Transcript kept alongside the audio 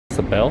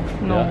a bell?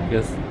 No. Yeah, I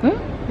guess. Huh?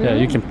 Yeah,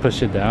 you can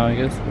push it down, I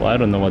guess. Well, I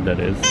don't know what that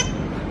is.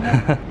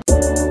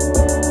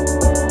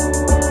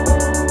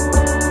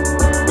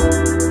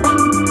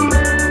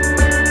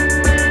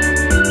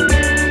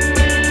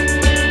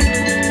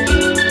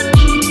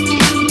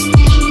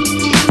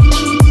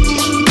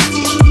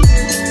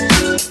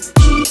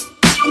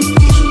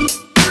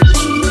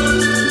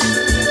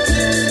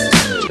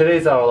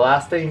 Today's our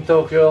last day in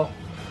Tokyo.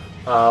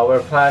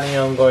 We're planning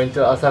on going to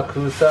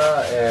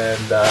Asakusa and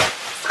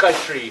Sky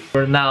Tree.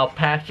 We're now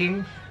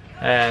packing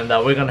and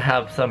we're gonna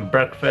have some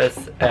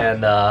breakfast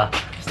and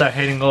start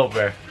heading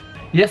over.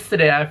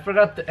 Yesterday I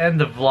forgot to end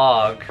the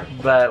vlog,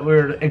 but we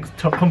were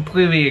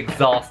completely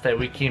exhausted.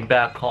 We came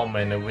back home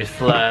and we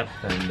slept,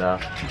 and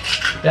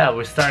yeah,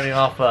 we're starting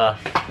off a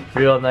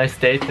real nice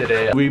day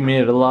today. We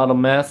made a lot of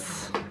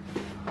mess.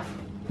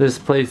 This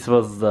place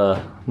was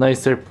the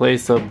nicer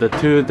place of the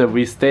two that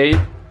we stayed.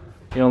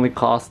 It only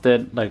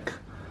costed like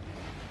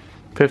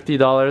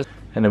 $50,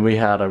 and then we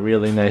had a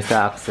really nice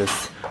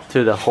access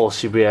to the whole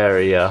Shibuya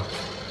area.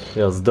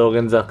 It was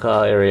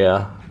Dogenzaka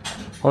area.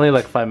 Only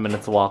like 5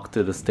 minutes walk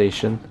to the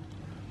station.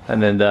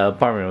 And then the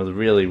apartment was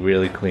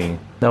really clean.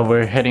 Now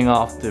we're heading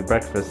off to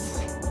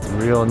breakfast. It's a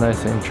real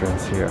nice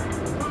entrance here.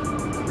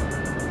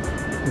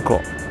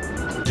 Cool.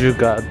 Ju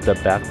got the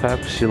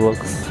backpack. She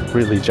looks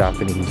really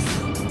Japanese.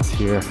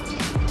 Here.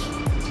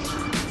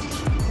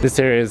 This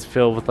area is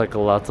filled with like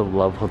lots of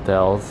love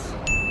hotels.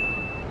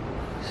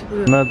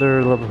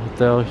 Another love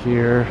hotel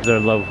here. There are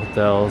love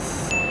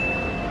hotels.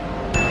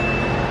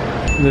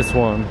 This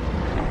one.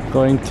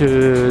 Going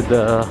to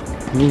the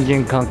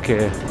Ningen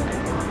Kanke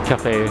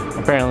Cafe.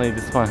 Apparently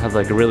this one has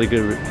like a really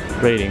good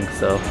rating,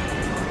 so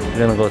we're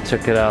gonna go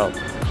check it out.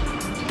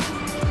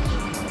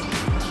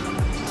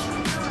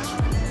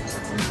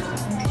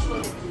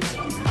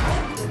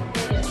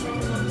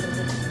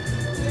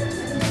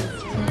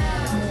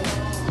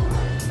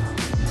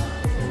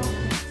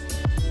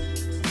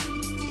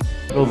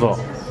 Dozo.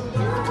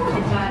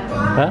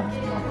 Huh?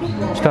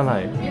 汚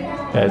い.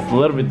 Yeah, it's a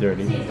little bit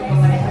dirty.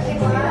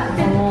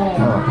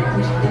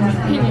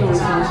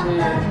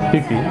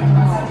 Pee-pee?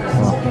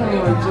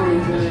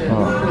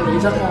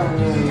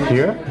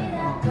 Here?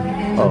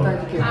 Oh,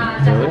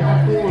 really?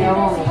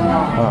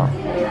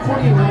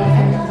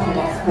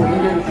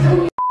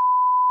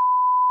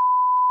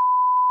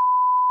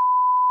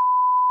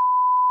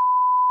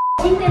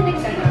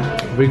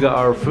 We got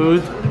our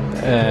food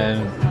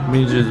and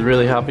Minju is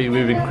really happy.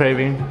 We've been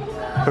craving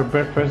for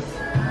breakfast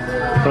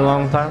for a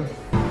long time.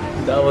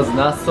 That was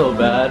not so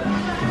bad.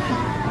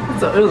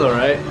 So it was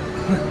alright.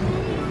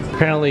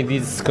 Apparently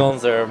these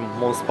scones are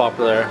most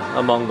popular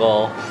among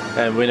all,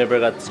 and we never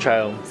got to try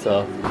them,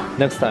 so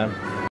next time.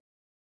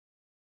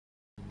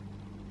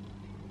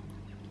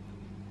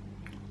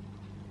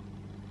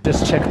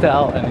 Just checked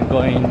out and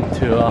going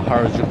to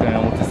Harajuku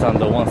and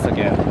Omotesando once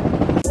again.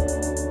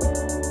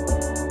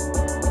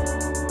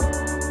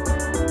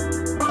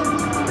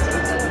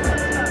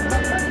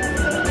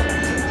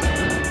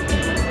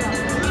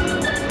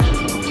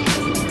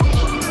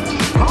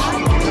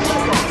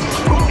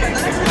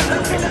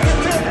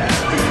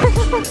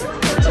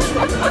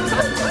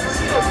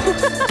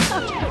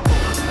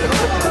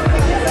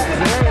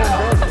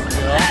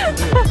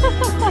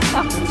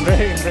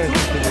 Very impressive.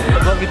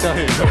 Let me tell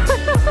you.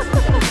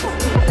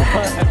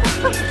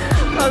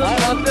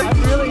 I'm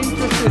really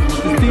interested to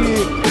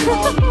see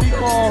how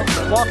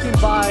people walking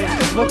by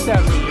looked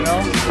at me, you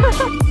know?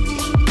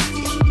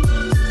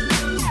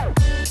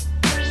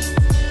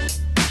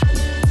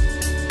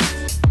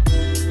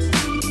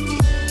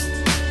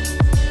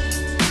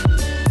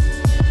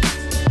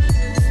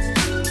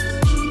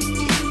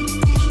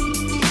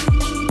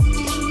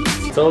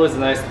 It's always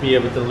nice to be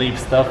able to leave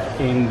stuff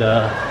in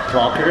the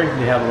locker.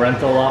 They have a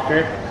rental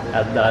locker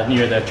at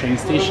near the train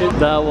station.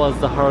 That was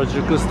the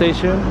Harajuku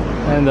station,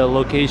 and the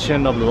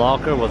location of the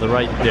locker was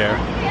right there.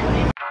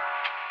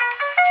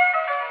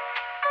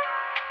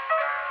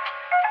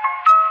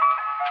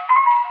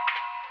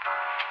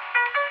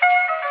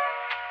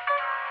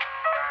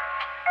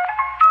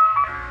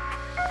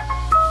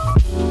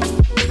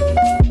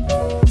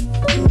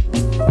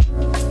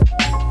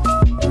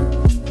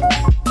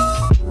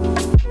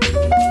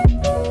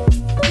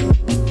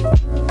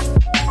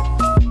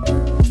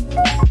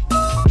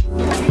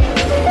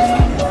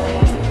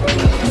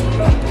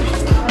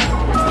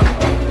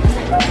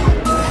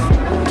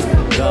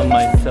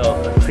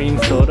 Myself a cream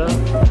soda.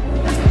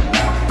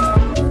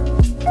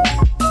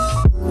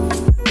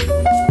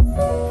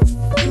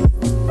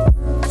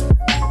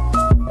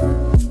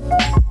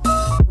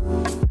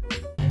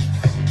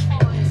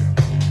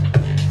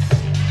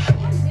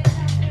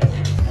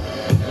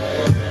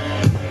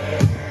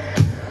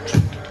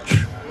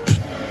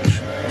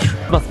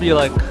 Must be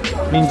like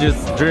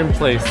Minju's dream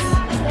place.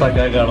 Like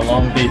I got a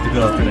long day to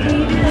go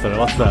today. So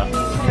what's that?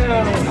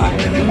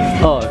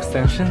 Oh,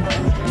 extension?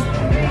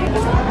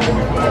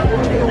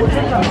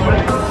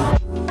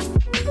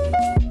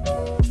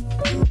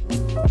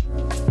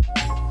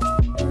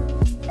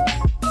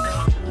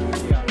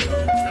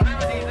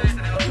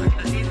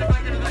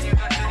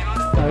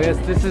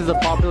 guess this is a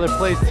popular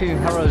place in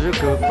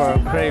Harajuku for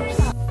crepes.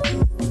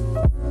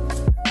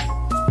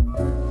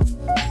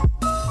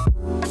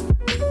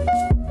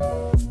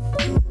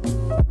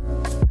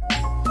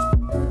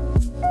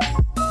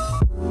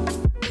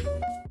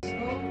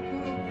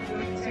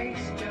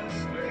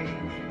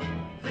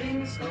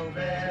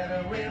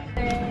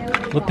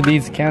 Look at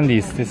these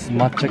candies. This is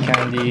matcha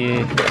candy,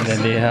 and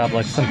then they have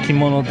like some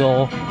kimono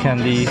doll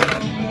candy.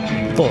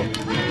 Oh,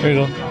 there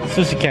you go.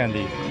 Sushi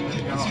candy.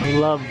 I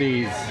love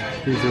these.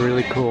 These are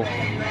really cool.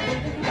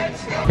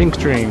 Pink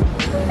dream.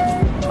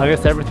 I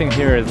guess everything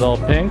here is all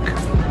pink.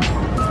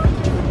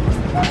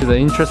 There's an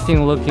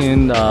interesting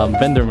looking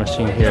vendor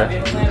machine here.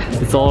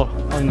 It's all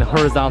on the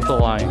horizontal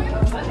line.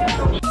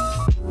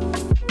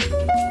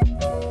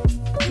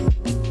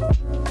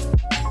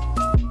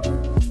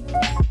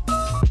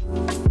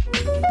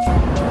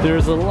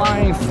 There's a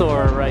line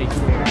store right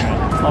here.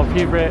 Our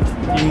favorite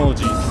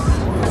emojis.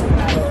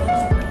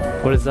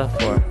 What is that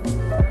for?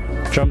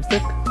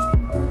 Drumstick?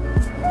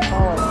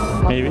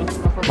 Oh, maybe?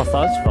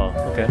 Massage? Oh,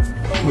 okay.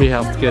 We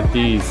have to get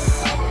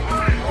these.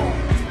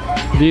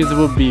 These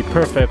would be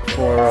perfect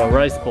for a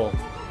rice bowl.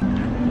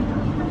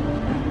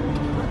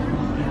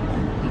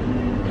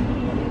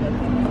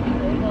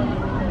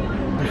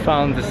 We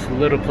found this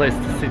little place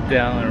to sit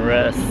down and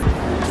rest.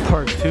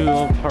 Part 2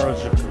 of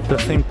Harajuku. The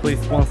same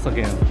place once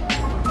again.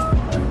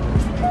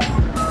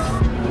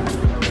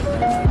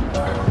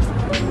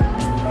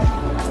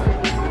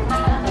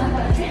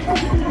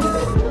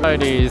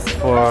 Fridays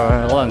for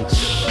lunch,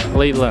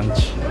 late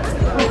lunch.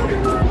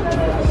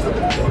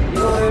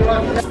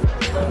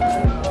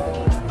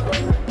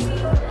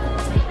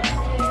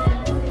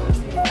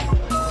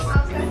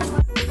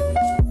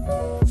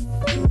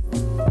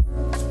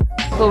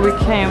 So we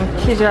came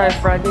TGI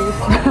Fridays.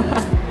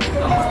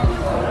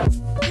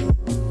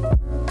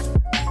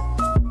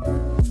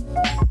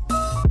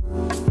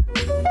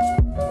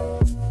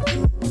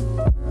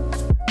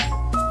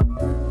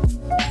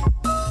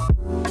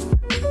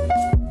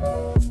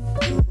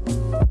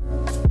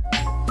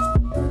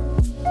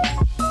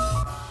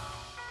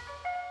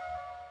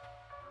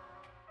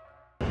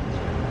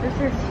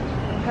 This is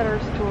Petter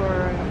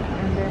store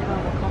and they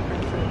have a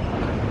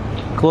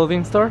conference.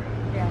 Clothing store?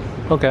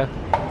 Yes. Okay.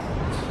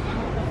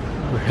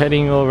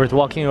 We're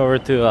walking over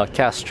to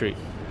Cass Street.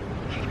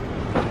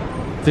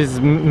 This is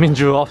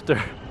Minju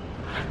after.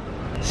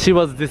 She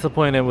was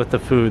disappointed with the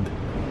food.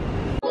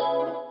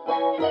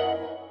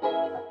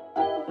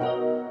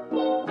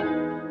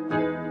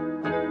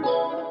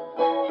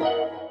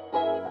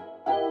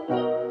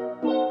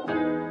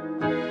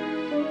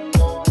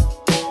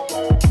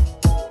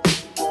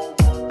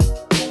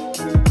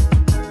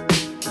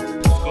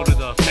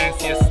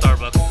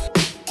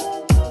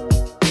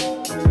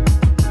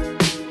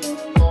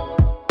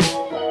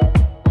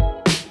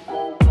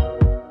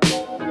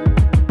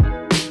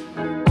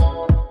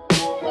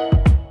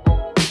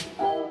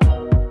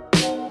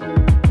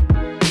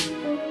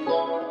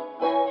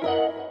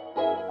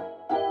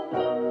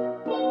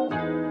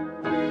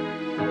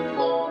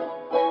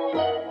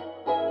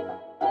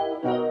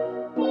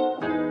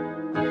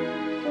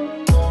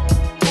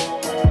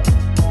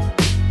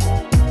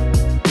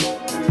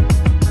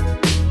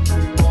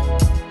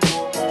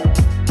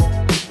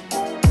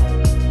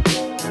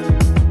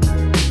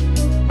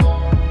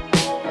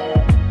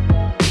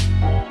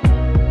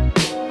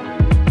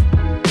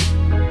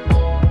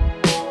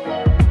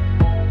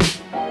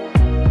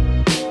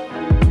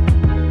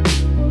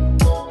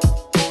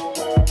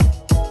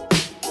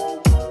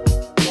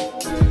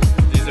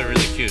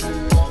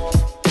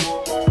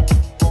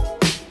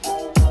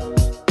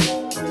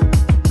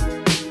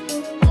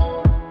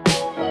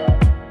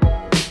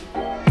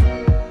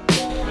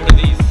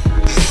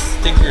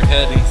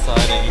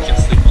 Inside and you can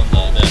sleep on the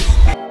desk.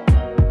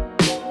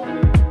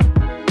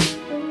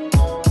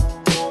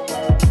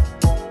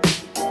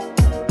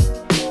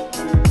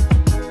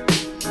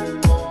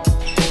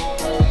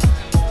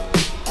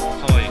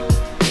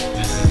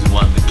 This is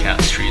what the Cat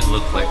Street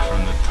looked like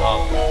from the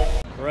top.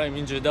 Alright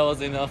Minju, that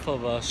was enough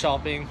of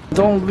shopping.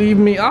 Don't leave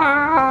me!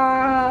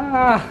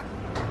 Ah!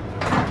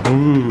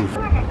 Ooh.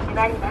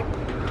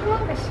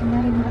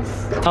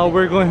 Now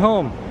we're going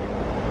home.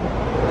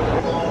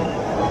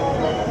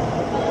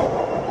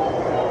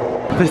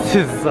 This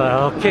is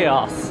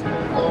chaos.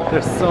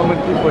 There's so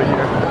many people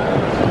here.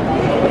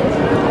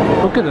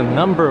 Look at the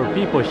number of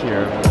people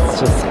here. It's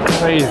just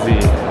crazy. We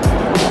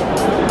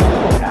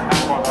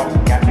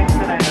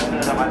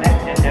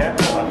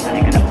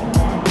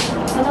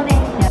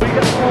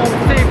got home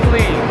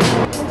safely.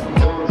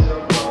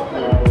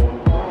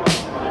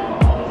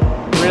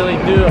 Really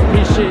do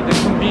appreciate the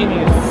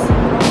convenience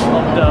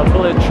of the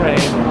bullet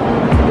train.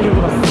 It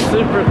was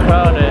super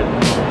crowded.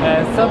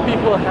 And some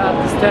people had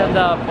to stand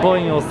up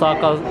going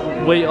Osaka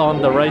way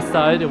on the right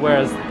side,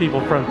 whereas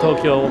people from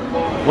Tokyo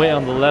way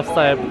on the left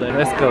side of the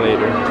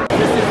escalator.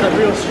 This is the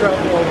real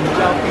struggle of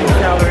Japanese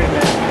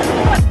salaryman.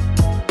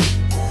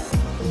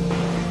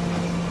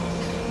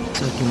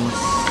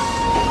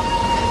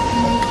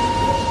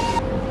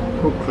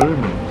 So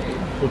creamy.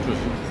 So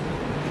juicy.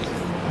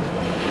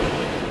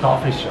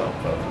 coffee shop,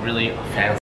 but really fancy.